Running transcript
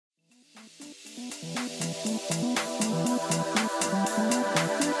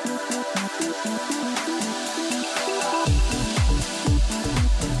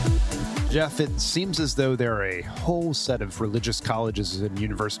Jeff, it seems as though there are a whole set of religious colleges and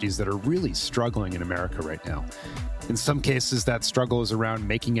universities that are really struggling in America right now. In some cases, that struggle is around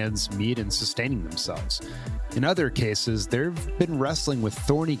making ends meet and sustaining themselves. In other cases, they've been wrestling with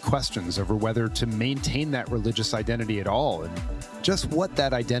thorny questions over whether to maintain that religious identity at all and just what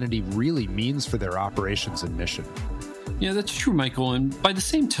that identity really means for their operations and mission. Yeah, that's true, Michael. And by the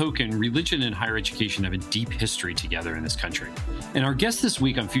same token, religion and higher education have a deep history together in this country. And our guest this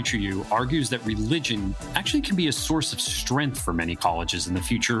week on Future You argues that religion actually can be a source of strength for many colleges in the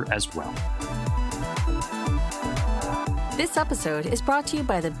future as well. This episode is brought to you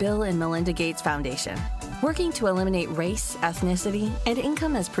by the Bill and Melinda Gates Foundation, working to eliminate race, ethnicity, and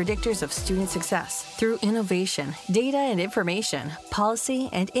income as predictors of student success through innovation, data and information, policy,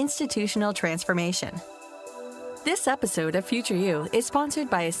 and institutional transformation. This episode of Future You is sponsored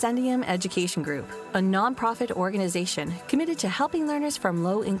by Ascendium Education Group, a nonprofit organization committed to helping learners from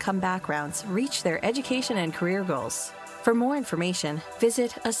low-income backgrounds reach their education and career goals. For more information,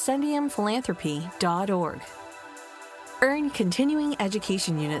 visit ascendiumphilanthropy.org. Earn continuing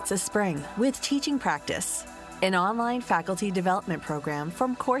education units this spring with Teaching Practice, an online faculty development program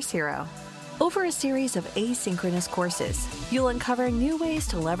from Course Hero. Over a series of asynchronous courses, you'll uncover new ways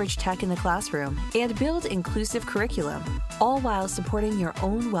to leverage tech in the classroom and build inclusive curriculum, all while supporting your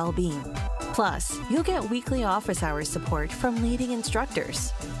own well-being. Plus, you'll get weekly office hours support from leading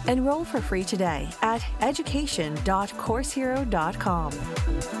instructors. Enroll for free today at education.coursehero.com.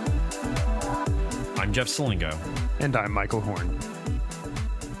 I'm Jeff Salingo. And I'm Michael Horn.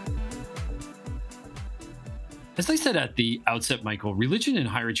 As I said at the outset, Michael, religion and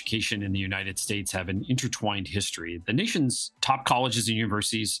higher education in the United States have an intertwined history. The nation's top colleges and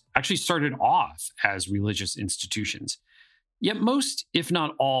universities actually started off as religious institutions. Yet most, if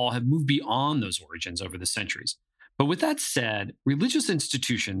not all, have moved beyond those origins over the centuries. But with that said, religious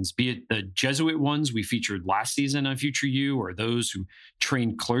institutions, be it the Jesuit ones we featured last season on Future You or those who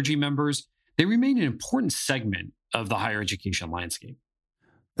trained clergy members, they remain an important segment of the higher education landscape.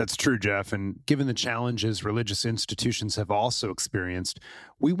 That's true, Jeff. And given the challenges religious institutions have also experienced,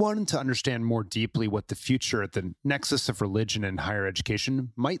 we wanted to understand more deeply what the future at the nexus of religion and higher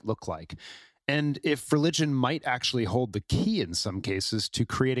education might look like, and if religion might actually hold the key in some cases to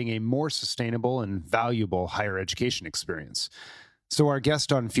creating a more sustainable and valuable higher education experience. So our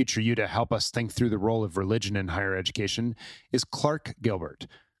guest on Future You to help us think through the role of religion in higher education is Clark Gilbert.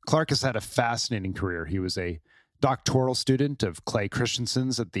 Clark has had a fascinating career. He was a doctoral student of Clay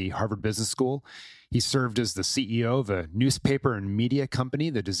Christensen's at the Harvard Business School. He served as the CEO of a newspaper and media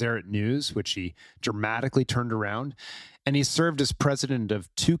company, the Deseret News, which he dramatically turned around. And he served as president of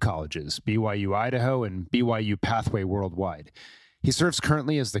two colleges, BYU Idaho and BYU Pathway Worldwide. He serves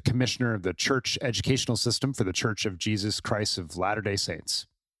currently as the commissioner of the church educational system for the Church of Jesus Christ of Latter-day Saints.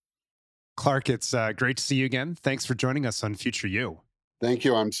 Clark, it's great to see you again. Thanks for joining us on Future You. Thank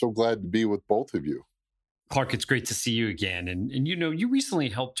you. I'm so glad to be with both of you. Clark, it's great to see you again. And you know, you recently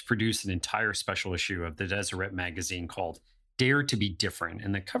helped produce an entire special issue of the Deseret magazine called Dare to be Different.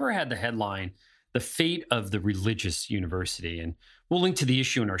 And the cover had the headline, The Fate of the Religious University. And we'll link to the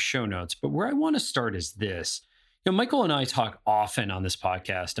issue in our show notes. But where I want to start is this. You know, Michael and I talk often on this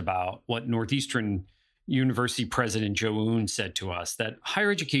podcast about what Northeastern University President Joe Oon said to us, that higher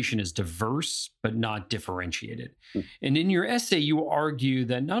education is diverse, but not differentiated. And in your essay, you argue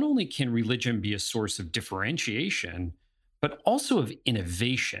that not only can religion be a source of differentiation, but also of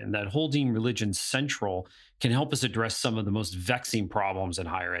innovation, that holding religion central can help us address some of the most vexing problems in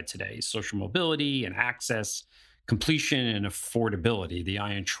higher ed today: social mobility and access, completion and affordability, the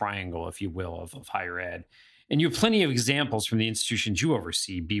iron triangle, if you will, of higher ed. And you have plenty of examples from the institutions you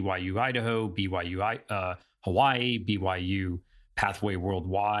oversee: BYU Idaho, BYU Hawaii, BYU Pathway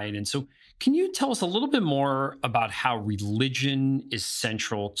Worldwide. And so can you tell us a little bit more about how religion is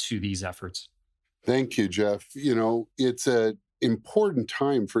central to these efforts? Thank you, Jeff. You know, it's an important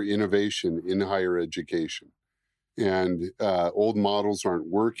time for innovation in higher education. And old models aren't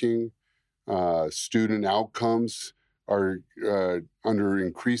working. Student outcomes are under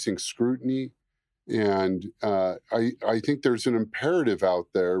increasing scrutiny. And I think there's an imperative out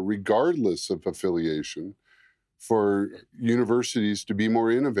there, regardless of affiliation, for universities to be more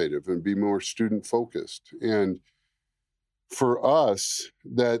innovative and be more student-focused. And for us,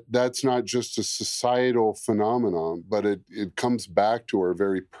 that's not just a societal phenomenon, but it comes back to our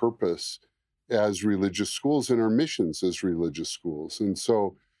very purpose as religious schools and our missions as religious schools. And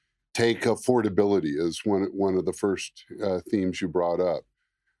so take affordability as one of the first themes you brought up.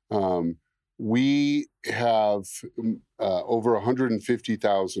 We have over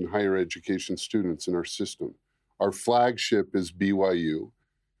 150,000 higher education students in our system. Our flagship is BYU.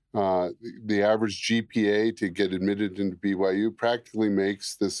 The average GPA to get admitted into BYU practically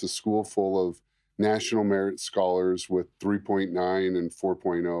makes this a school full of national merit scholars with 3.9 and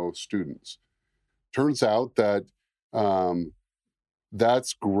 4.0 students. Turns out that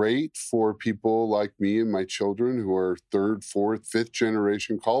that's great for people like me and my children who are third, fourth, fifth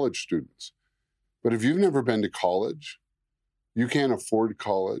generation college students. But if you've never been to college, you can't afford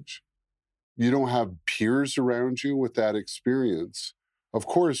college, you don't have peers around you with that experience. Of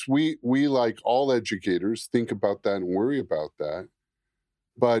course, we like all educators, think about that and worry about that.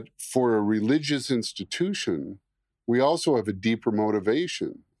 But for a religious institution, we also have a deeper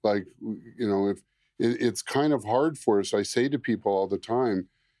motivation. Like, if it's kind of hard for us, I say to people all the time,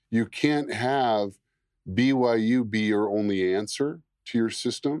 you can't have BYU be your only answer to your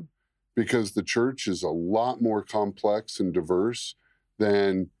system, because the church is a lot more complex and diverse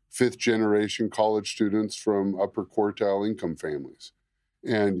than fifth generation college students from upper quartile income families.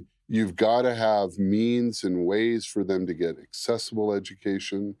 And you've got to have means and ways for them to get accessible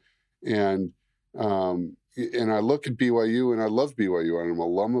education. And I look at BYU and I love BYU. I'm an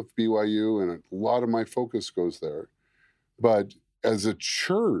alum of BYU and a lot of my focus goes there. But as a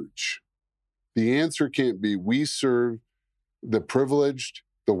church, the answer can't be we serve the privileged,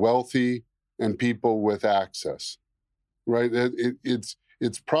 the wealthy, and people with access, right? It's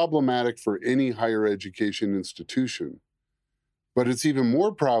problematic for any higher education institution. But it's even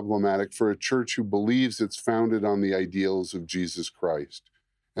more problematic for a church who believes it's founded on the ideals of Jesus Christ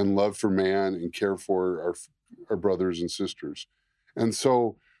and love for man and care for our brothers and sisters. And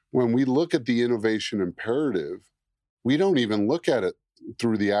so when we look at the innovation imperative, we don't even look at it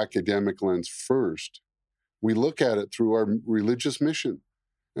through the academic lens first. We look at it through our religious mission.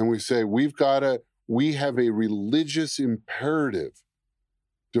 And we say, we have a religious imperative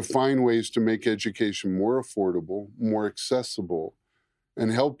to find ways to make education more affordable, more accessible,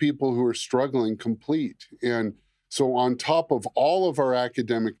 and help people who are struggling complete. And so on top of all of our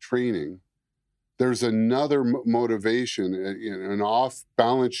academic training, there's another motivation, an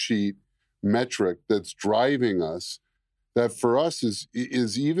off-balance sheet metric that's driving us that for us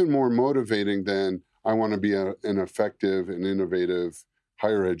is even more motivating than I want to be an effective and innovative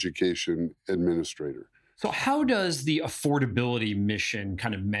higher education administrator. So how does the affordability mission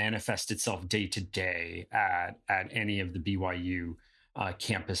kind of manifest itself day to day at any of the BYU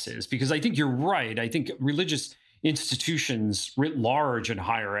campuses? Because I think you're right. I think religious institutions writ large in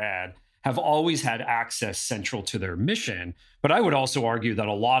higher ed have always had access central to their mission. But I would also argue that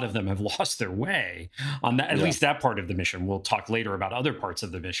a lot of them have lost their way on that, at least that part of the mission. We'll talk later about other parts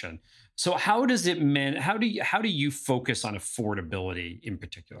of the mission. So how do you focus on affordability in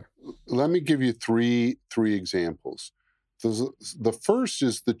particular? Let me give you three examples. The first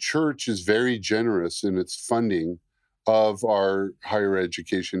is the church is very generous in its funding of our higher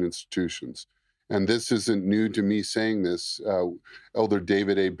education institutions. And this isn't new to me saying this. Elder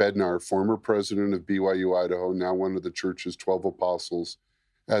David A. Bednar, former president of BYU Idaho, now one of the church's 12 apostles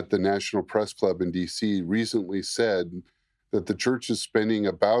at the National Press Club in DC, recently said that the church is spending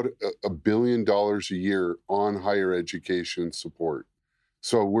about $1 billion a year on higher education support.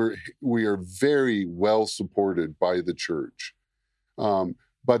 So we are very well supported by the church.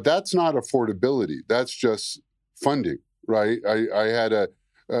 But that's not affordability. That's just funding, right? I had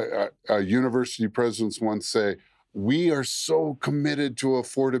a university president once say, we are so committed to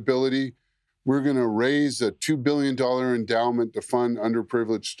affordability, we're going to raise a $2 billion endowment to fund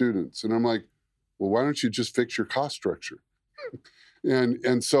underprivileged students. And I'm like, well, why don't you just fix your cost structure?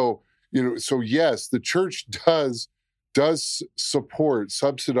 and so, so yes, the church does support,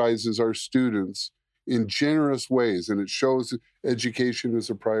 subsidizes our students in generous ways, and it shows education is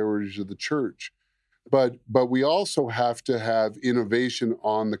a priority to the church. But we also have to have innovation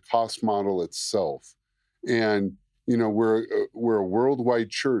on the cost model itself. And we're a worldwide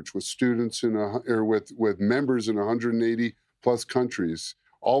church with students with members in 180 plus countries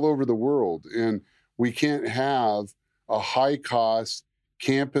all over the world, and we can't have a high cost,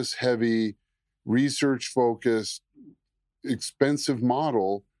 campus heavy, research focused, expensive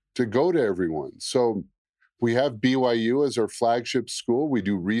model to go to everyone. So we have BYU as our flagship school. We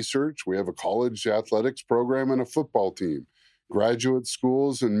do research. We have a college athletics program and a football team, graduate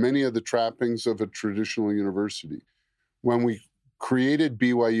schools, and many of the trappings of a traditional university. When we created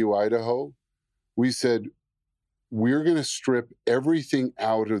BYU Idaho, we said, we're going to strip everything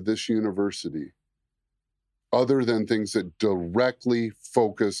out of this university other than things that directly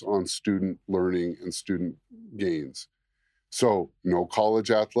focus on student learning and student gains. So no college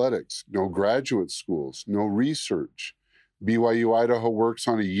athletics, no graduate schools, no research. BYU Idaho works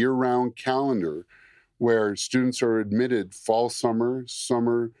on a year-round calendar where students are admitted fall, summer,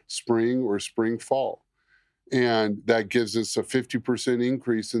 summer, spring, or spring, fall. And that gives us a 50%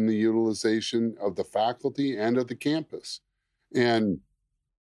 increase in the utilization of the faculty and of the campus. And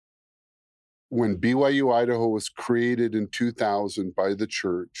when BYU Idaho was created in 2000 by the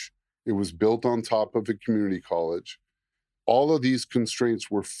church, it was built on top of a community college. All of these constraints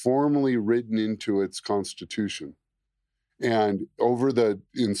were formally written into its constitution. And over the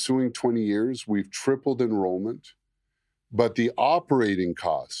ensuing 20 years, we've tripled enrollment. But the operating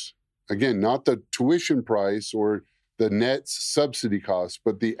costs, again, not the tuition price or the net subsidy cost,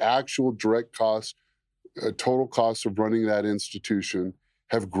 but the actual direct cost, total cost of running that institution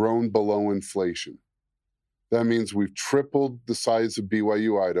have grown below inflation. That means we've tripled the size of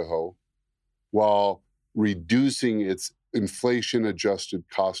BYU Idaho while reducing its inflation-adjusted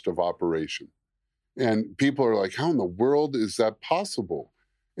cost of operation. And people are like, how in the world is that possible?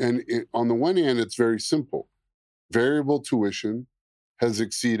 And on the one hand, it's very simple. Variable tuition has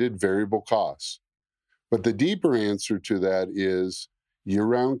exceeded variable costs. But the deeper answer to that is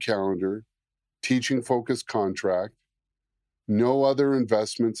year-round calendar, teaching-focused contract, no other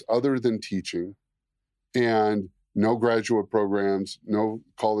investments other than teaching, and no graduate programs, no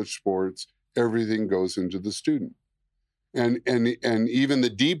college sports. Everything goes into the student. And even the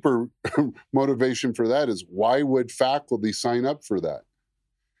deeper motivation for that is, why would faculty sign up for that?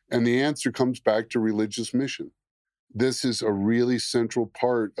 And the answer comes back to religious mission. This is a really central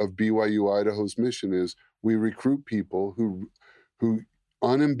part of BYU Idaho's mission, is we recruit people who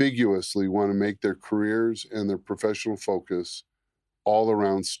unambiguously want to make their careers and their professional focus all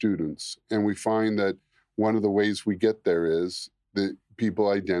around students. And we find that one of the ways we get there is that people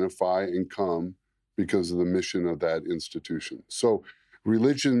identify and come because of the mission of that institution. So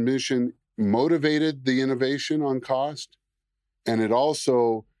religion mission motivated the innovation on cost, and it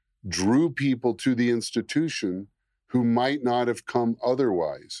also drew people to the institution who might not have come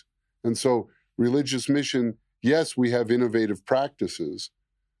otherwise. And so religious mission, yes, we have innovative practices,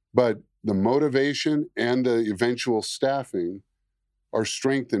 but the motivation and the eventual staffing are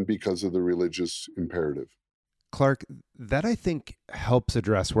strengthened because of the religious imperative. Clark, that I think helps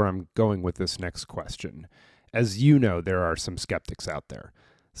address where I'm going with this next question. As you know, there are some skeptics out there.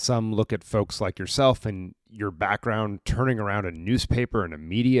 Some look at folks like yourself and your background turning around a newspaper and a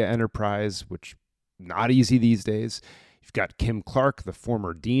media enterprise, which not easy these days. You've got Kim Clark, the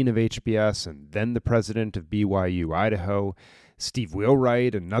former dean of HBS and then the president of BYU Idaho. Steve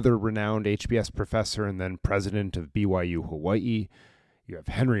Wheelwright, another renowned HBS professor and then president of BYU Hawaii. You have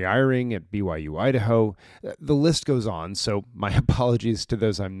Henry Eyring at BYU Idaho. The list goes on, so my apologies to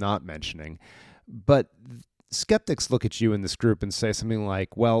those I'm not mentioning. But skeptics look at you in this group and say something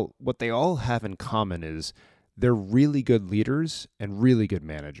like, well, what they all have in common is they're really good leaders and really good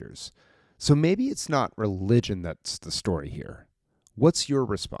managers. So maybe it's not religion that's the story here. What's your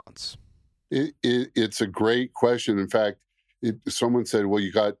response? It's a great question. In fact, someone said, well,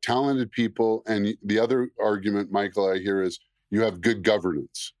 you got talented people. And the other argument, Michael, I hear is you have good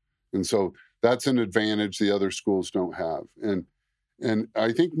governance. And so that's an advantage the other schools don't have. And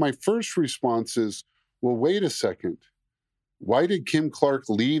I think my first response is, well, wait a second. Why did Kim Clark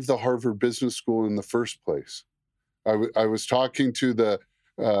leave the Harvard Business School in the first place? I was talking to the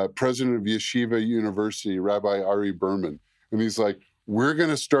president of Yeshiva University, Rabbi Ari Berman, and he's like, we're going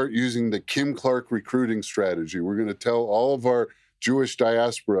to start using the Kim Clark recruiting strategy. We're going to tell all of our Jewish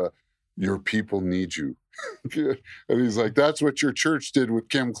diaspora, your people need you. And he's like, that's what your church did with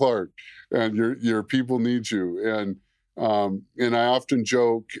Kim Clark, and your people need you. And I often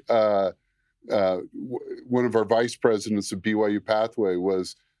joke, one of our vice presidents of BYU Pathway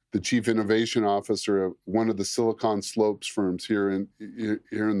was the chief innovation officer of one of the Silicon Slopes firms here in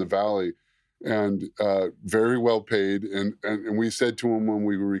the Valley, and very well paid. And we said to him when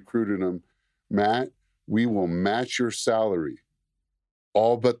we recruited him, Matt, we will match your salary,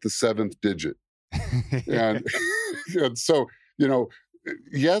 all but the seventh digit. and so,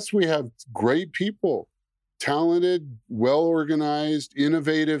 yes, we have great people, talented, well-organized,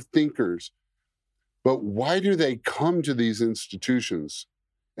 innovative thinkers. But why do they come to these institutions?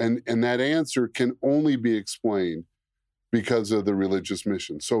 And that answer can only be explained because of the religious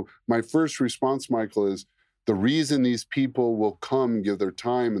mission. So my first response, Michael, is the reason these people will come and give their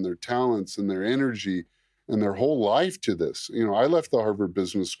time and their talents and their energy and their whole life to this. I left the Harvard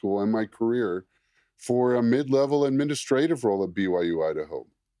Business School and my career for a mid-level administrative role at BYU Idaho.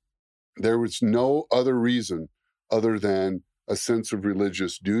 There was no other reason other than a sense of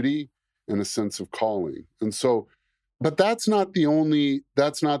religious duty and a sense of calling. And so, but that's not the only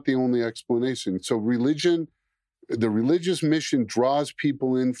explanation. So religion The religious mission draws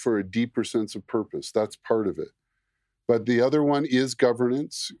people in for a deeper sense of purpose. That's part of it. But the other one is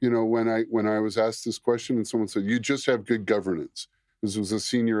governance. When I was asked this question and someone said, you just have good governance. This was a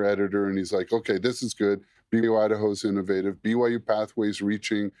senior editor, and he's like, okay, this is good. BYU Idaho's innovative. BYU Pathways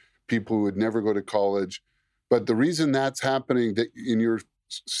reaching people who would never go to college. But the reason that's happening in your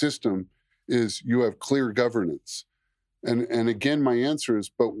system is you have clear governance. And again, my answer is,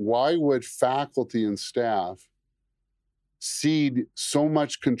 but why would faculty and staff cede so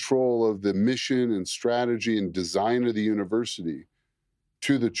much control of the mission and strategy and design of the university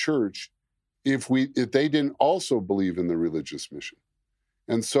to the church if they didn't also believe in the religious mission?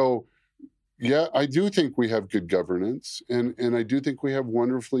 And so, yeah, I do think we have good governance, and I do think we have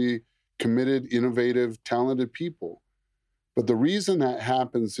wonderfully committed, innovative, talented people. But the reason that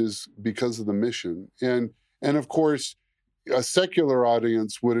happens is because of the mission. And of course, a secular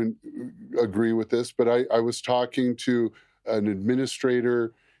audience wouldn't agree with this, but I was talking to an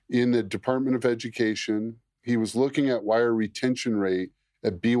administrator in the Department of Education. He was looking at why our retention rate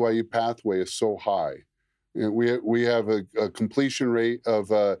at BYU Pathway is so high. We have a completion rate of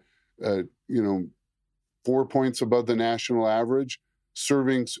 4 points above the national average,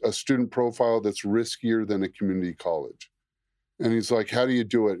 serving a student profile that's riskier than a community college. And he's like, how do you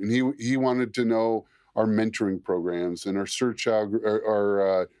do it? And he wanted to know our mentoring programs and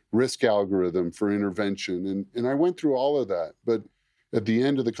our risk algorithm for intervention. And I went through all of that. But at the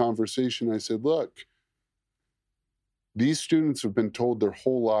end of the conversation, I said, look, these students have been told their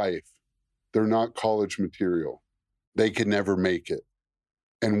whole life they're not college material. They could never make it.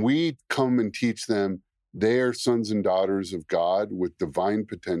 And we come and teach them they are sons and daughters of God with divine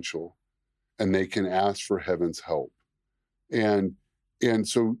potential, and they can ask for heaven's help. And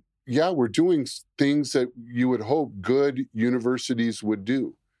so, yeah, we're doing things that you would hope good universities would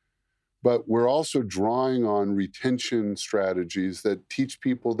do. But we're also drawing on retention strategies that teach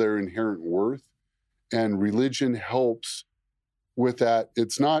people their inherent worth, and religion helps with that.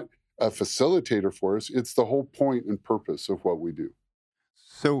 It's not a facilitator for us. It's the whole point and purpose of what we do.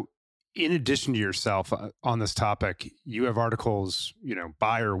 So in addition to yourself on this topic, you have articles,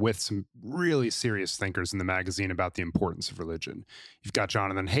 by or with some really serious thinkers in the magazine about the importance of religion. You've got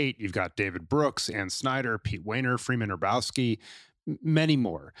Jonathan Haidt, you've got David Brooks, Ann Snyder, Pete Wehner, Freeman Urbowski, many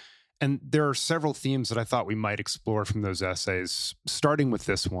more. And there are several themes that I thought we might explore from those essays, starting with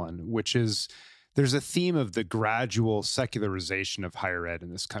this one, which is there's a theme of the gradual secularization of higher ed in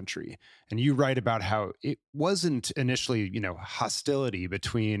this country. And you write about how it wasn't initially, hostility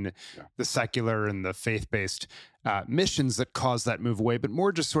between the secular and the faith-based missions that caused that move away, but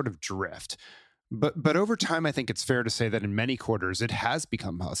more just sort of drift. But over time, I think it's fair to say that in many quarters, it has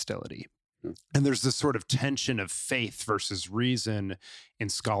become hostility. And there's this sort of tension of faith versus reason in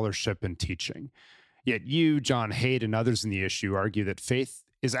scholarship and teaching. Yet you, John Haidt, and others in the issue argue that faith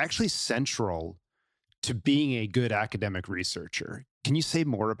is actually central to being a good academic researcher. Can you say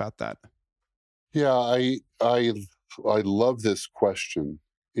more about that? Yeah, I love this question.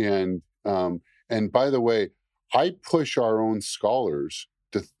 And by the way, I push our own scholars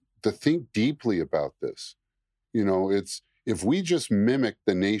to think deeply about this. It's if we just mimic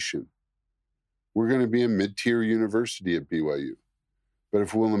the nation, we're going to be a mid-tier university at BYU. But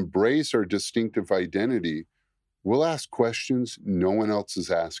if we'll embrace our distinctive identity, we'll ask questions no one else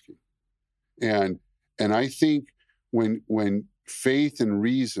is asking. And I think when faith and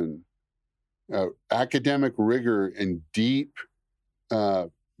reason, academic rigor and deep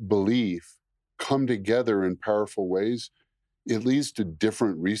belief come together in powerful ways, it leads to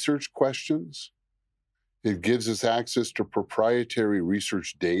different research questions. It gives us access to proprietary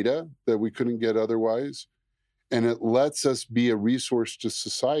research data that we couldn't get otherwise. And it lets us be a resource to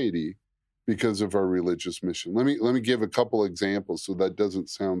society because of our religious mission. Let me give a couple examples so that doesn't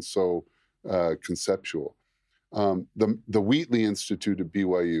sound so conceptual. The Wheatley Institute at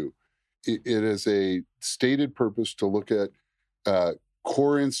BYU, it has a stated purpose to look at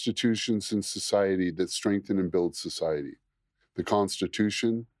core institutions in society that strengthen and build society: the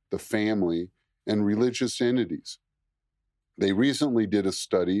Constitution, the family, and religious entities. They recently did a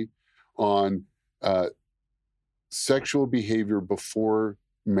study on sexual behavior before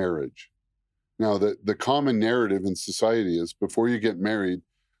marriage. Now, the common narrative in society is before you get married,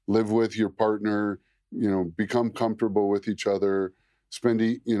 live with your partner, become comfortable with each other, spend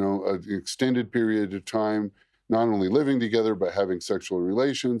an extended period of time not only living together, but having sexual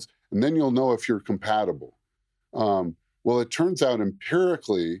relations, and then you'll know if you're compatible. Well, it turns out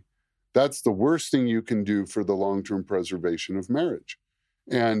empirically, that's the worst thing you can do for the long-term preservation of marriage.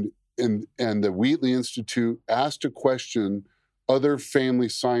 And the Wheatley Institute asked a question other family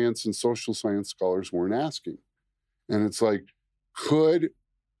science and social science scholars weren't asking. And it's like, could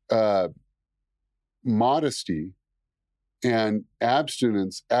modesty and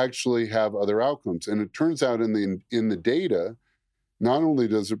abstinence actually have other outcomes? And it turns out in the data, not only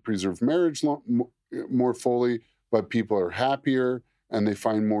does it preserve marriage more fully, but people are happier and they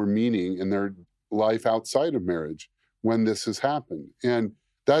find more meaning in their life outside of marriage when this has happened. And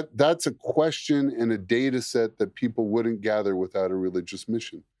that's a question and a data set that people wouldn't gather without a religious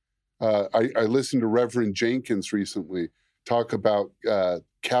mission. I listened to Reverend Jenkins recently talk about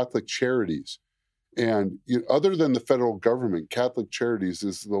Catholic Charities. And other than the federal government, Catholic Charities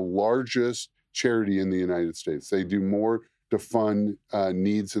is the largest charity in the United States. They do more to fund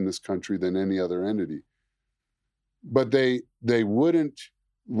needs in this country than any other entity. But they wouldn't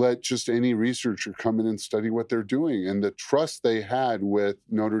let just any researcher come in and study what they're doing. And the trust they had with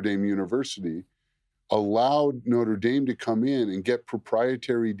Notre Dame University allowed Notre Dame to come in and get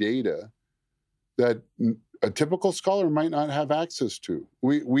proprietary data that a typical scholar might not have access to.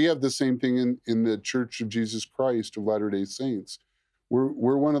 We have the same thing in the Church of Jesus Christ of Latter-day Saints.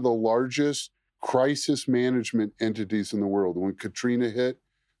 We're one of the largest crisis management entities in the world. When Katrina hit,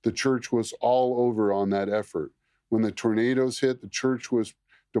 the church was all over on that effort. When the tornadoes hit, the church was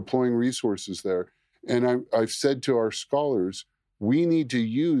deploying resources there. And I've said to our scholars, we need to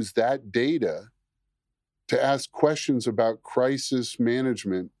use that data to ask questions about crisis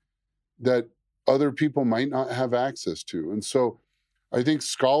management that other people might not have access to. And so I think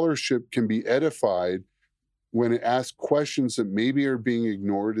scholarship can be edified when it asks questions that maybe are being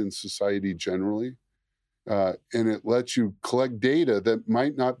ignored in society generally. And it lets you collect data that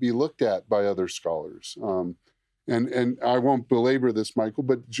might not be looked at by other scholars. And I won't belabor this, Michael,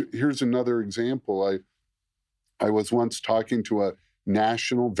 but here's another example. I was once talking to a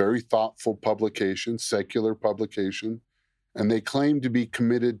national, very thoughtful publication, secular publication, and they claim to be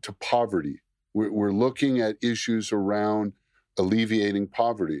committed to poverty. We're looking at issues around alleviating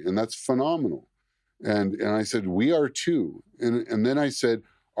poverty, and that's phenomenal. And I said, we are too. And then I said,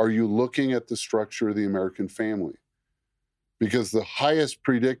 are you looking at the structure of the American family? Because the highest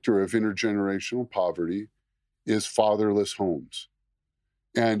predictor of intergenerational poverty is fatherless homes.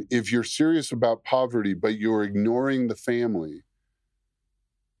 And if you're serious about poverty, but you're ignoring the family,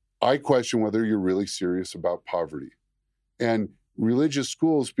 I question whether you're really serious about poverty. And religious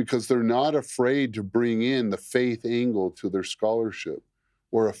schools, because they're not afraid to bring in the faith angle to their scholarship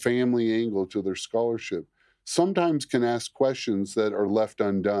or a family angle to their scholarship, sometimes can ask questions that are left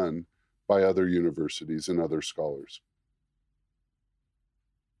undone by other universities and other scholars.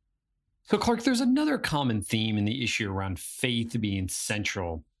 So, Clark, there's another common theme in the issue around faith being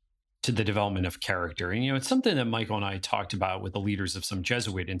central to the development of character. And, it's something that Michael and I talked about with the leaders of some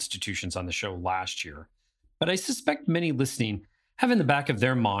Jesuit institutions on the show last year. But I suspect many listening have in the back of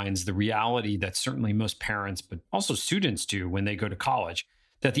their minds the reality that certainly most parents, but also students do when they go to college,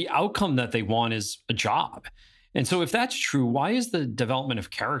 that the outcome that they want is a job. And so if that's true, why is the development of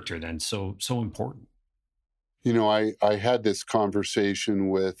character then so important? I had this conversation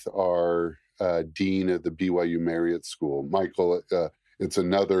with our dean of the BYU Marriott School, Michael. It's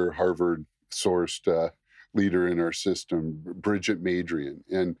another Harvard-sourced leader in our system, Bridget Madrian.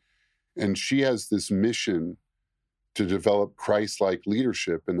 And she has this mission to develop Christ-like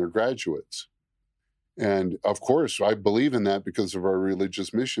leadership in their graduates. And of course, I believe in that because of our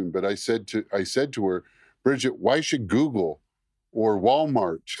religious mission. But I said to her, Bridget, why should Google or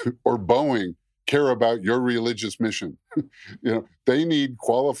Walmart or Boeing care about your religious mission? They need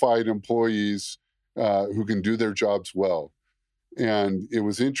qualified employees who can do their jobs well. And it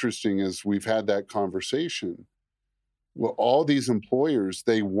was interesting as we've had that conversation. Well, all these employers,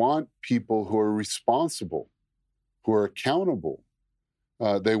 they want people who are responsible, who are accountable.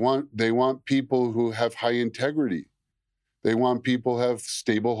 They want people who have high integrity. They want people who have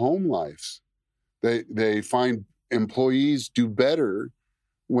stable home lives. They find employees do better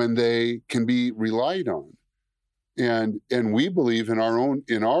when they can be relied on. And we believe in our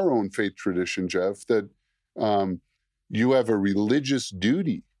own faith tradition, Jeff, that you have a religious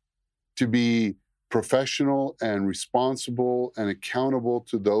duty to be professional and responsible and accountable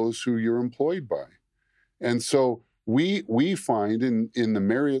to those who you're employed by. And so we find in the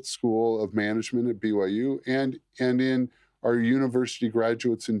Marriott School of Management at BYU and in our university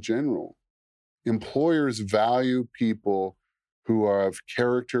graduates in general, employers value people who have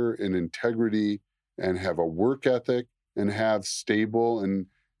character and integrity and have a work ethic and have stable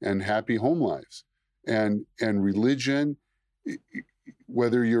and happy home lives. And religion,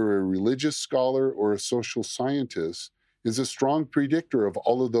 whether you're a religious scholar or a social scientist, is a strong predictor of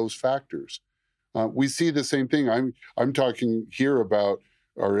all of those factors. We see the same thing. I'm talking here about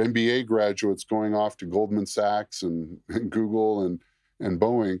our MBA graduates going off to Goldman Sachs and Google and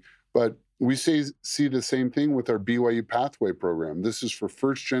Boeing. But we see the same thing with our BYU Pathway program. This is for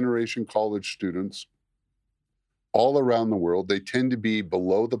first-generation college students all around the world. They tend to be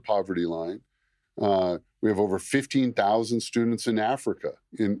below the poverty line. We have over 15,000 students in Africa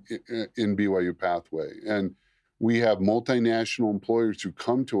in BYU Pathway. And we have multinational employers who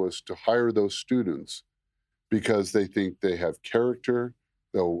come to us to hire those students because they think they have character,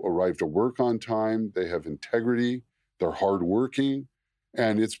 they'll arrive to work on time, they have integrity, they're hardworking.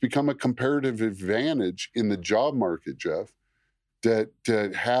 And it's become a comparative advantage in the job market, Jeff, that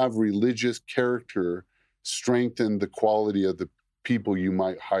have religious character strengthen the quality of the people you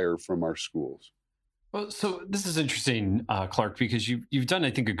might hire from our schools. Well, so this is interesting, Clark, because you've done,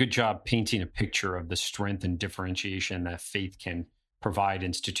 I think, a good job painting a picture of the strength and differentiation that faith can provide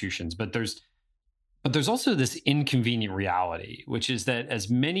institutions. But there's also this inconvenient reality, which is that as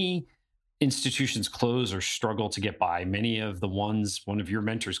many institutions close or struggle to get by, many of the ones one of your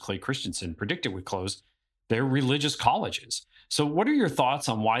mentors, Clay Christensen, predicted would close, they're religious colleges. So what are your thoughts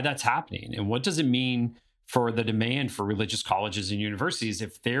on why that's happening? And what does it mean for the demand for religious colleges and universities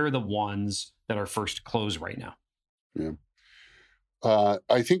if they're the ones that are first to close right now? Yeah.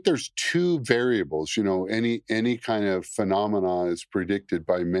 I think there's two variables. Any kind of phenomena is predicted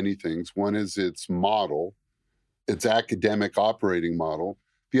by many things. One is its model, its academic operating model.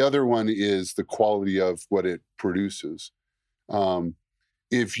 The other one is the quality of what it produces.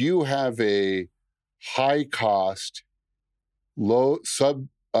 If you have a high cost, low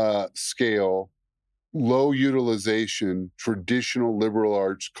scale, low utilization, traditional liberal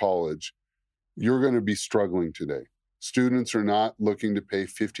arts college, you're going to be struggling today. Students are not looking to pay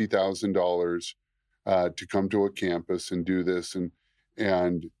 $50,000 to come to a campus and do this.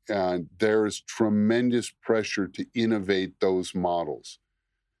 And there is tremendous pressure to innovate those models.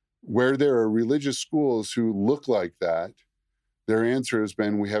 Where there are religious schools who look like that, their answer has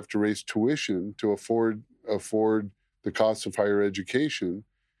been, we have to raise tuition to afford the cost of higher education.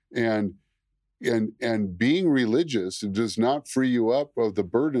 And being religious, it does not free you up of the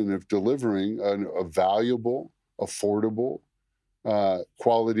burden of delivering a valuable, affordable,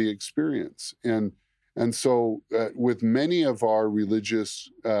 quality experience. And so with many of our religious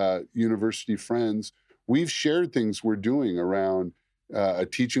university friends, we've shared things we're doing around a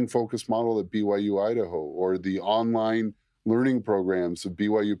teaching-focused model at BYU Idaho, or the online learning programs of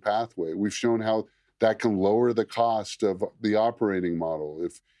BYU Pathway. We've shown how that can lower the cost of the operating model.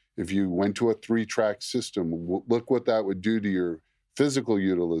 If you went to a 3-track system, look what that would do to your physical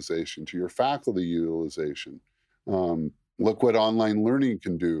utilization, to your faculty utilization. Look what online learning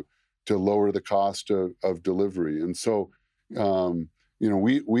can do to lower the cost of delivery. And so,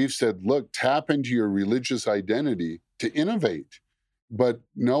 we've said, look, tap into your religious identity to innovate. But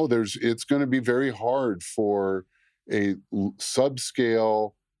no, it's going to be very hard for a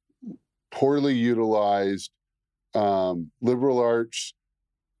subscale, poorly utilized liberal arts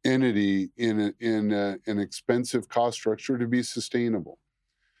entity in an expensive cost structure to be sustainable.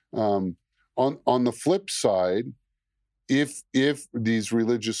 On the flip side, if these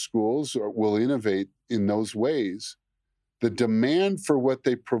religious schools will innovate in those ways, the demand for what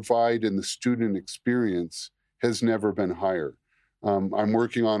they provide in the student experience has never been higher. I'm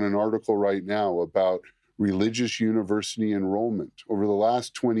working on an article right now about religious university enrollment. Over the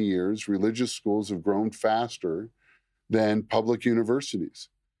last 20 years, religious schools have grown faster than public universities.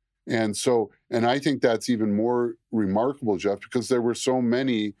 And I think that's even more remarkable, Jeff, because there were so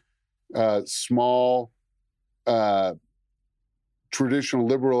many small traditional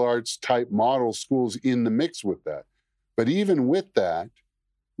liberal arts type model schools in the mix with that. But even with that,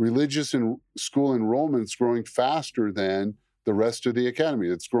 religious school enrollment's growing faster than the rest of the academy.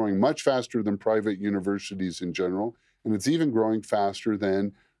 It's growing much faster than private universities in general, and it's even growing faster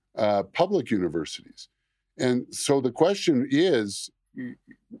than public universities. And so the question is,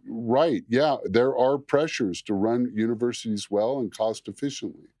 right, yeah, there are pressures to run universities well and cost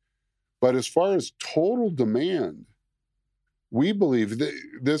efficiently. But as far as total demand, we believe that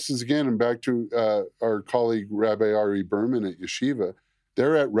this is, again, and back to our colleague Rabbi Ari Berman at Yeshiva,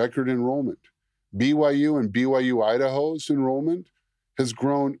 they're at record enrollment. BYU and BYU Idaho's enrollment has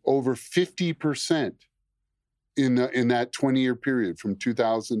grown over 50% in that 20-year period from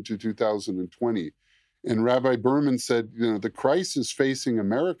 2000 to 2020. And Rabbi Berman said, the crisis facing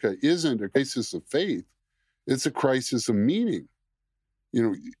America isn't a crisis of faith, it's a crisis of meaning.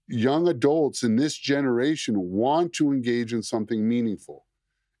 Young adults in this generation want to engage in something meaningful.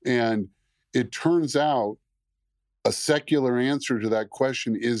 And it turns out a secular answer to that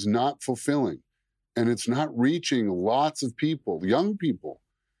question is not fulfilling. And it's not reaching lots of people, young people,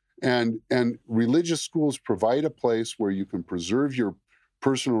 And religious schools provide a place where you can preserve your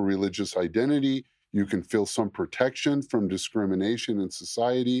personal religious identity. You can feel some protection from discrimination in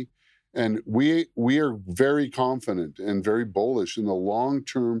society. And we are very confident and very bullish in the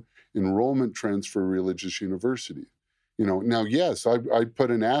long-term enrollment trends for religious universities. Now, yes, I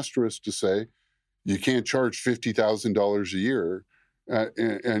put an asterisk to say you can't charge $50,000 a year,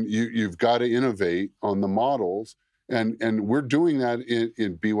 and you've got to innovate on the models. And we're doing that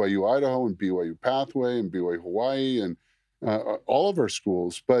in BYU Idaho and BYU Pathway and BYU Hawaii and all of our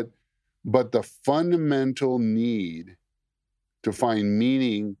schools. But the fundamental need to find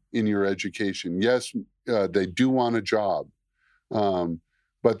meaning in your education. Yes, they do want a job,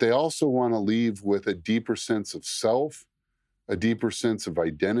 but they also want to leave with a deeper sense of self, a deeper sense of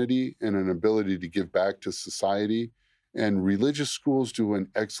identity, and an ability to give back to society. And religious schools do an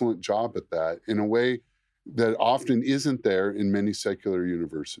excellent job at that in a way that often isn't there in many secular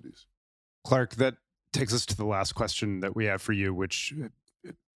universities. Clark, that takes us to the last question that we have for you, which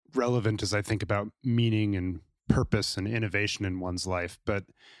relevant as I think about meaning and purpose and innovation in one's life. But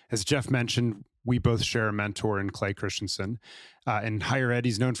as Jeff mentioned, we both share a mentor in Clay Christensen. In higher ed,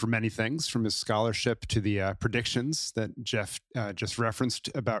 he's known for many things, from his scholarship to the predictions that Jeff just referenced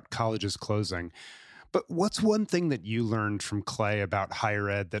about colleges closing. But what's one thing that you learned from Clay about higher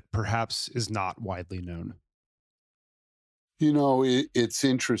ed that perhaps is not widely known? It's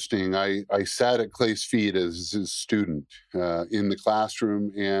interesting. I sat at Clay's feet as a student in the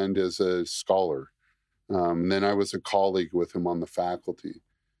classroom and as a scholar. Then I was a colleague with him on the faculty.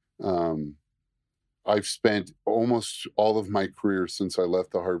 I've spent almost all of my career since I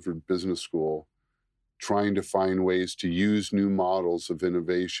left the Harvard Business School trying to find ways to use new models of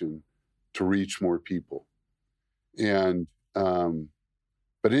innovation to reach more people. And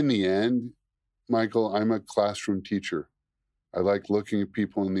but in the end, Michael, I'm a classroom teacher. I like looking at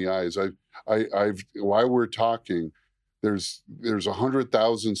people in the eyes. I've while we're talking, there's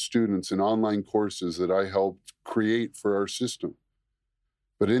 100,000 students in online courses that I helped create for our system.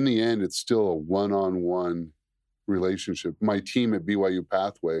 But in the end, it's still a one-on-one relationship. My team at BYU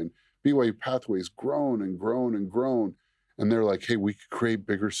Pathway, and BYU Pathway's grown and grown and grown. And they're like, hey, we could create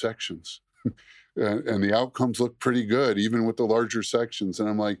bigger sections. and the outcomes look pretty good, even with the larger sections. And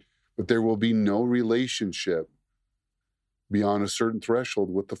I'm like, but there will be no relationship beyond a certain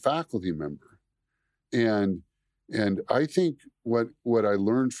threshold with the faculty member. And I think what I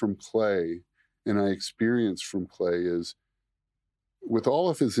learned from Clay and I experienced from Clay is, with all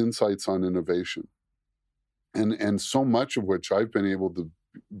of his insights on innovation, and so much of which I've been able to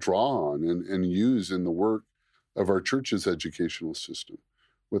draw on and use in the work of our church's educational system,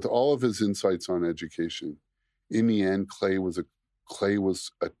 with all of his insights on education, in the end, Clay was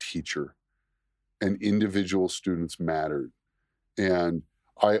a teacher, and individual students mattered. And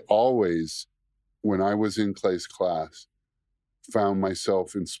I always, when I was in Clay's class, found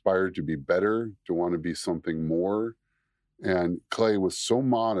myself inspired to be better, to want to be something more. And Clay was so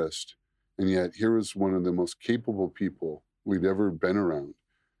modest, and yet here was one of the most capable people we'd ever been around.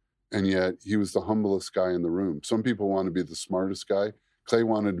 And yet he was the humblest guy in the room. Some people want to be the smartest guy. Clay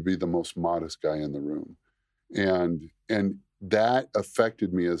wanted to be the most modest guy in the room. And that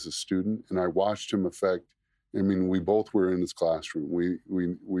affected me as a student, and I watched him affect. I mean, we both were in his classroom.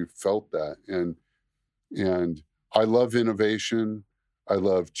 We felt that. And I love innovation. I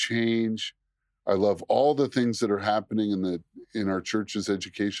love change. I love all the things that are happening in our church's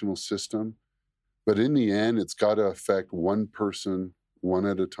educational system. But in the end, it's got to affect one person, one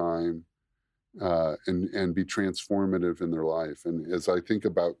at a time, and be transformative in their life. And as I think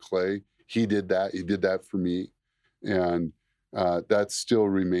about Clay, he did that. He did that for me. And that still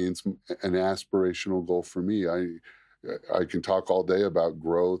remains an aspirational goal for me. I can talk all day about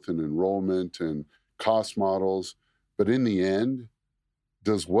growth and enrollment and cost models, but in the end,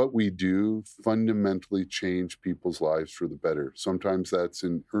 does what we do fundamentally change people's lives for the better? Sometimes that's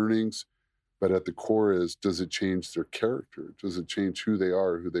in earnings, but at the core is, does it change their character? Does it change who they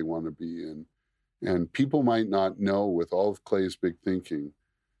are, who they want to be? And people might not know, with all of Clay's big thinking,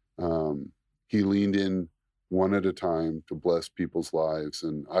 he leaned in one at a time to bless people's lives.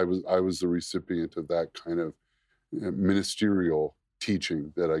 And I was the recipient of that kind of ministerial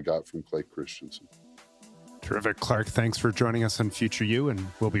teaching that I got from Clay Christensen. Terrific. Clark, thanks for joining us on Future You, and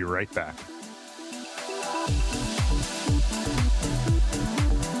we'll be right back.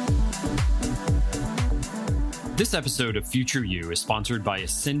 This episode of Future You is sponsored by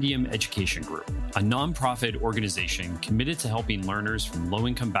Ascendium Education Group, a nonprofit organization committed to helping learners from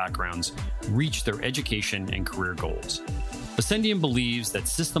low-income backgrounds reach their education and career goals. Ascendium believes that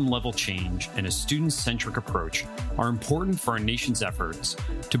system-level change and a student-centric approach are important for our nation's efforts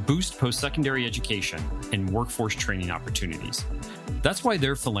to boost post-secondary education and workforce training opportunities. That's why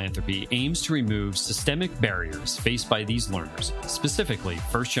their philanthropy aims to remove systemic barriers faced by these learners, specifically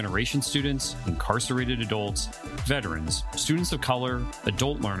first-generation students, incarcerated adults, veterans, students of color,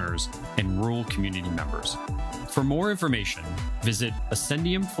 adult learners, and rural community members. For more information, visit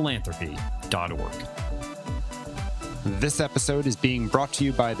ascendiumphilanthropy.org. This episode is being brought to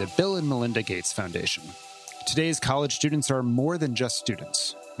you by the Bill and Melinda Gates Foundation. Today's college students are more than just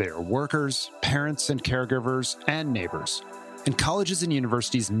students. They are workers, parents and caregivers, and neighbors. And colleges and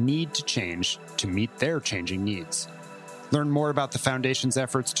universities need to change to meet their changing needs. Learn more about the Foundation's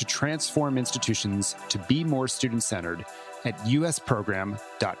efforts to transform institutions to be more student-centered at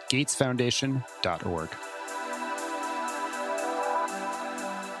usprogram.gatesfoundation.org.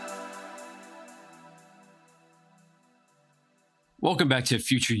 Welcome back to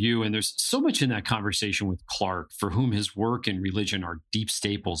Future You, and there's so much in that conversation with Clark, for whom his work and religion are deep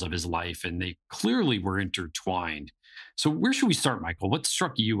staples of his life, and they clearly were intertwined. So where should we start, Michael? What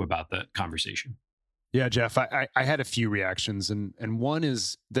struck you about the conversation? Yeah, Jeff, I had a few reactions, and one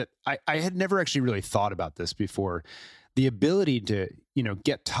is that I had never actually really thought about this before. The ability to,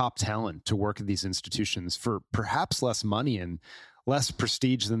 get top talent to work at these institutions for perhaps less money and less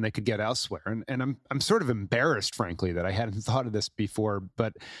prestige than they could get elsewhere. And I'm sort of embarrassed, frankly, that I hadn't thought of this before,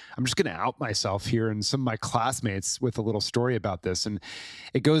 but I'm just going to out myself here and some of my classmates with a little story about this. And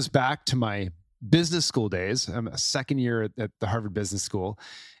it goes back to my business school days. I'm a second year at the Harvard Business School.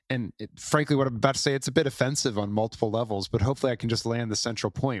 And frankly, what I'm about to say, it's a bit offensive on multiple levels, but hopefully I can just land the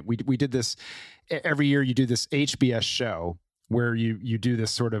central point. We did this every year. You do this HBS show where you do this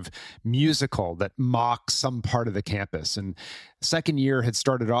sort of musical that mocks some part of the campus. And second year had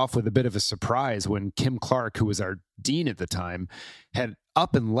started off with a bit of a surprise when Kim Clark, who was our dean at the time, had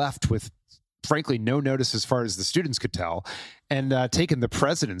up and left with, frankly, no notice as far as the students could tell, and taken the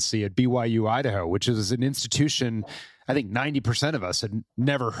presidency at BYU Idaho, which is an institution I think 90% of us had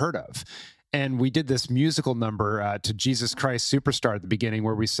never heard of. And we did this musical number to Jesus Christ Superstar at the beginning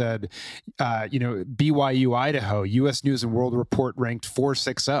where we said, BYU Idaho, U.S. News and World Report ranked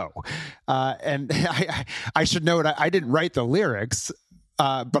 460. And I should note, I didn't write the lyrics,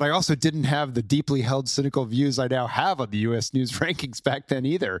 but I also didn't have the deeply held cynical views I now have on the U.S. News rankings back then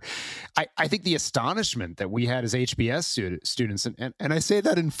either. I think the astonishment that we had as HBS students, and I say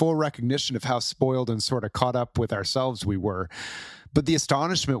that in full recognition of how spoiled and sort of caught up with ourselves we were, but the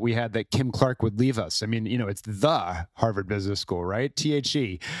astonishment we had that Kim Clark would leave us. I mean, it's the Harvard Business School, right?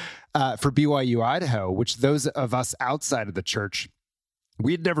 THE, for BYU Idaho, which those of us outside of the church,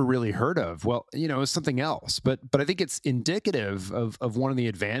 we had never really heard of. Well, it was something else. But I think it's indicative of one of the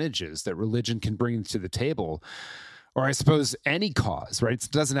advantages that religion can bring to the table, or I suppose any cause, right?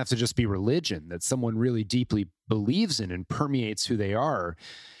 It doesn't have to just be religion that someone really deeply believes in and permeates who they are.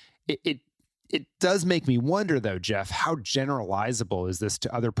 It does make me wonder, though, Jeff, how generalizable is this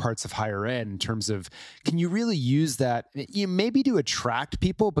to other parts of higher ed in terms of, can you really use that, maybe to attract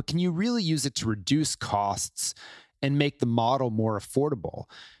people, but can you really use it to reduce costs and make the model more affordable?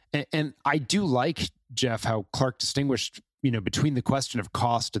 And I do like, Jeff, how Clark distinguished, between the question of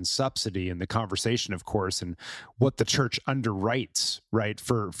cost and subsidy and the conversation, of course, and what the church underwrites, right,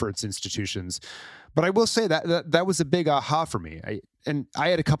 for its institutions. But I will say that was a big aha for me. I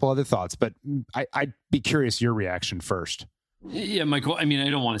had a couple other thoughts, but I'd be curious your reaction first. Yeah, Michael, I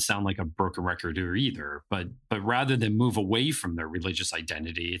don't want to sound like a broken record here either, but rather than move away from their religious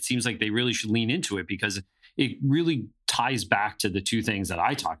identity, it seems like they really should lean into it, because it really ties back to the two things that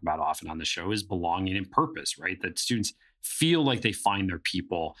I talk about often on the show, is belonging and purpose, right? That students feel like they find their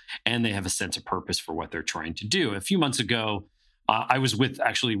people and they have a sense of purpose for what they're trying to do. A few months ago, I was with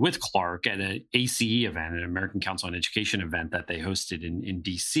Clark at an ACE event, an American Council on Education event that they hosted in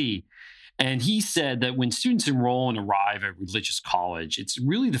DC. And he said that when students enroll and arrive at religious college, it's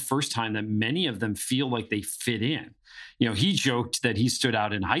really the first time that many of them feel like they fit in. He joked that he stood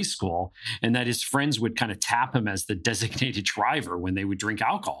out in high school and that his friends would kind of tap him as the designated driver when they would drink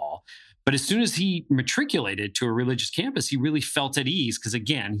alcohol. But as soon as he matriculated to a religious campus, he really felt at ease because,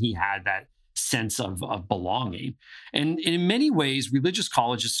 again, he had that sense of belonging. And in many ways, religious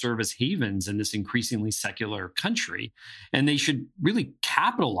colleges serve as havens in this increasingly secular country. And they should really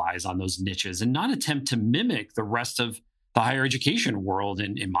capitalize on those niches and not attempt to mimic the rest of the higher education world,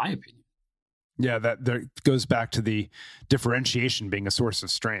 in my opinion. Yeah, that goes back to the differentiation being a source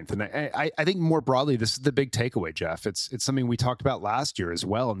of strength. And I think more broadly, this is the big takeaway, Jeff. It's something we talked about last year as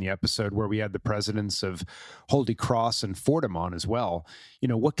well in the episode where we had the presidents of Holy Cross and Fordham on as well.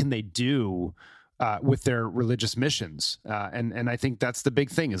 What can they do with their religious missions. And I think that's the big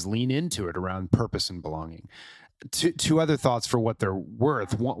thing, is lean into it around purpose and belonging. Two other thoughts for what they're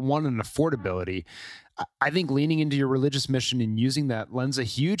worth. One on affordability. I think leaning into your religious mission and using that lends a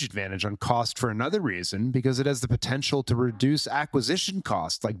huge advantage on cost for another reason, because it has the potential to reduce acquisition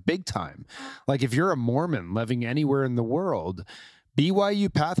costs, like big time. Like if you're a Mormon living anywhere in the world,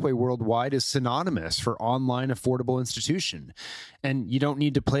 BYU Pathway Worldwide is synonymous for online affordable institution. And you don't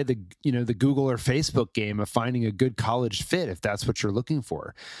need to play the Google or Facebook game of finding a good college fit if that's what you're looking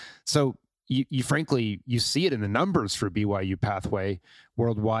for. So you frankly, you see it in the numbers for BYU Pathway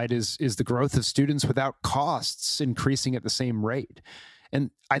Worldwide is the growth of students without costs increasing at the same rate.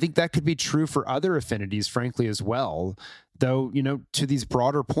 And I think that could be true for other affinities, frankly, as well. Though, to these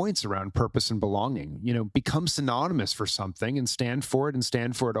broader points around purpose and belonging, become synonymous for something and stand for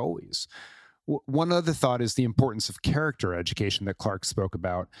it always. One other thought is the importance of character education that Clark spoke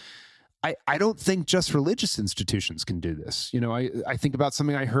about. I don't think just religious institutions can do this. I think about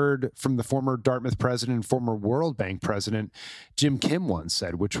something I heard from the former Dartmouth president and former World Bank president, Jim Kim, once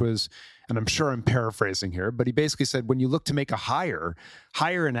said, which was, and I'm sure I'm paraphrasing here, but he basically said, when you look to make a hire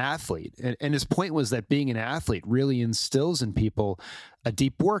an athlete. And his point was that being an athlete really instills in people a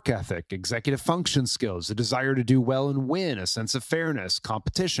deep work ethic, executive function skills, a desire to do well and win, a sense of fairness,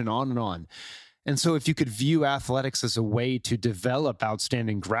 competition, on and on. And so if you could view athletics as a way to develop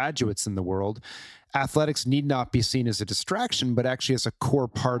outstanding graduates in the world, athletics need not be seen as a distraction, but actually as a core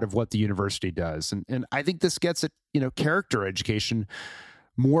part of what the university does. And I think this gets at, character education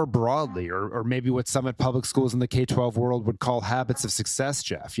more broadly, or maybe what some at public schools in the K-12 world would call habits of success,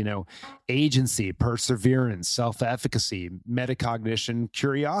 Jeff. Agency, perseverance, self-efficacy, metacognition,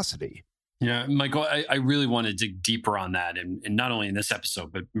 curiosity. Yeah, Michael, I really want to dig deeper on that. And not only in this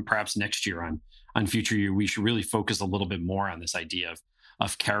episode, but perhaps next year on Future You, we should really focus a little bit more on this idea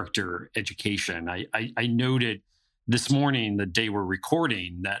of character education. I noted this morning, the day we're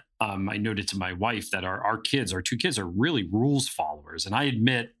recording, that I noted to my wife that our two kids are really rules followers. And I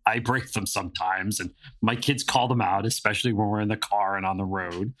admit I break them sometimes. And my kids call them out, especially when we're in the car and on the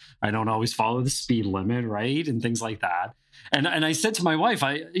road. I don't always follow the speed limit, right? And things like that. And I said to my wife,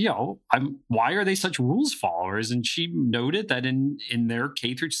 why are they such rules followers? And she noted that in their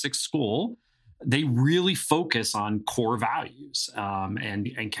K-6 school, they really focus on core values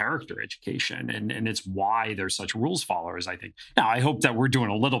and character education. And it's why they're such rules followers, I think. Now, I hope that we're doing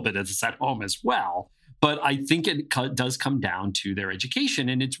a little bit of this at home as well. But I think it does come down to their education.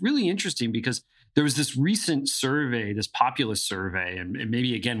 And it's really interesting because there was this recent survey, this Populous survey, and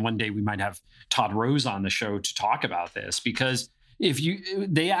maybe again, one day we might have Todd Rose on the show to talk about this, because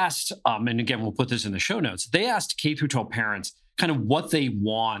they asked, and again, we'll put this in the show notes, they asked K-12 parents kind of what they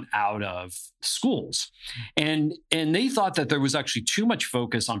want out of schools. And they thought that there was actually too much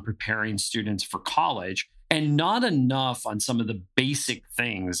focus on preparing students for college and not enough on some of the basic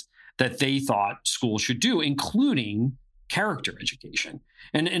things that they thought schools should do, including character education.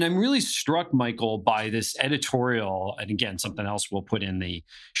 And I'm really struck, Michael, by this editorial, and again, something else we'll put in the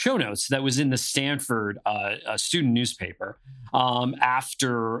show notes, that was in the Stanford student newspaper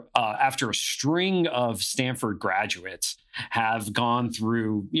after a string of Stanford graduates have gone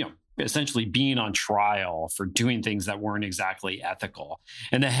through, essentially being on trial for doing things that weren't exactly ethical.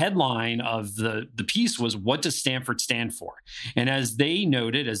 And the headline of the piece was, "What does Stanford stand for?" And as they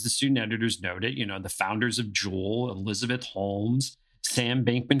noted, as the student editors noted, the founders of Juul, Elizabeth Holmes, Sam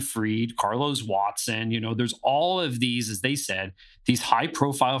Bankman-Fried, Carlos Watson, there's all of these, as they said, these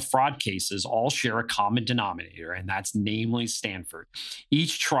high-profile fraud cases all share a common denominator, and that's namely Stanford.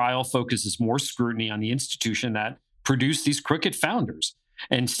 Each trial focuses more scrutiny on the institution that produced these crooked founders.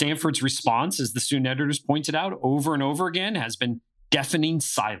 And Stanford's response, as the student editors pointed out over and over again, has been deafening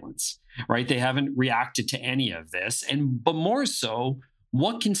silence, right? They haven't reacted to any of this. But more so,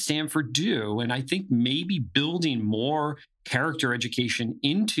 what can Stanford do? And I think maybe building more character education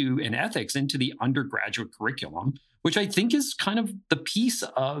and ethics into the undergraduate curriculum, which I think is kind of the piece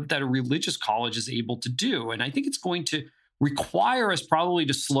of that a religious college is able to do. And I think it's going to require us probably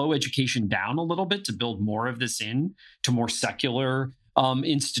to slow education down a little bit to build more of this in to more secular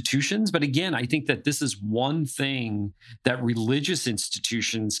institutions. But again, I think that this is one thing that religious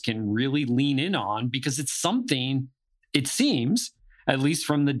institutions can really lean in on, because it's something, it seems, at least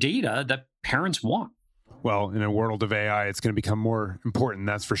from the data, that parents want. Well, in a world of AI, it's going to become more important,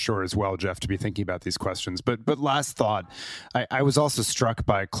 that's for sure as well, Jeff, to be thinking about these questions. But last thought, I was also struck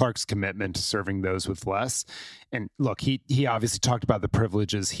by Clark's commitment to serving those with less. And look, he obviously talked about the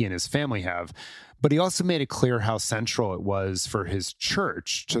privileges he and his family have, but he also made it clear how central it was for his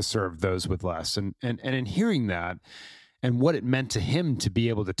church to serve those with less. And in hearing that, and what it meant to him to be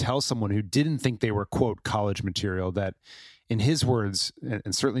able to tell someone who didn't think they were, quote, college material that, in his words,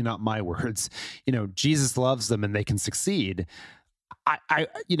 and certainly not my words, Jesus loves them and they can succeed. I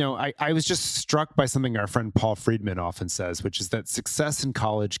was just struck by something our friend Paul Friedman often says, which is that success in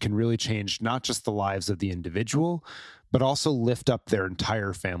college can really change not just the lives of the individual, but also lift up their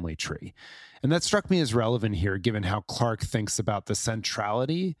entire family tree. And that struck me as relevant here, given how Clark thinks about the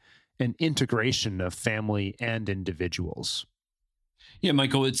centrality and integration of family and individuals. Yeah,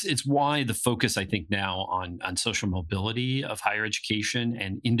 Michael, it's why the focus, I think, now on social mobility of higher education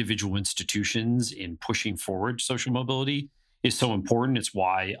and individual institutions in pushing forward social mobility is so important. It's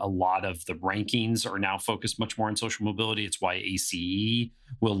why a lot of the rankings are now focused much more on social mobility. It's why ACE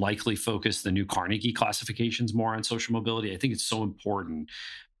will likely focus the new Carnegie classifications more on social mobility. I think it's so important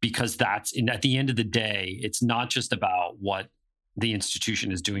because at the end of the day, it's not just about what the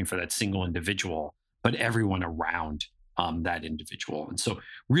institution is doing for that single individual, but everyone around that individual. And so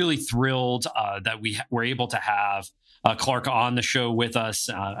really thrilled that we were able to have Clark on the show with us.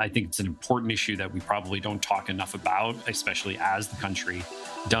 I think it's an important issue that we probably don't talk enough about, especially as the country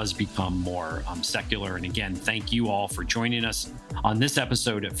does become more secular. And again, thank you all for joining us on this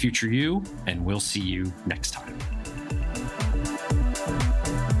episode of Future You, and we'll see you next time.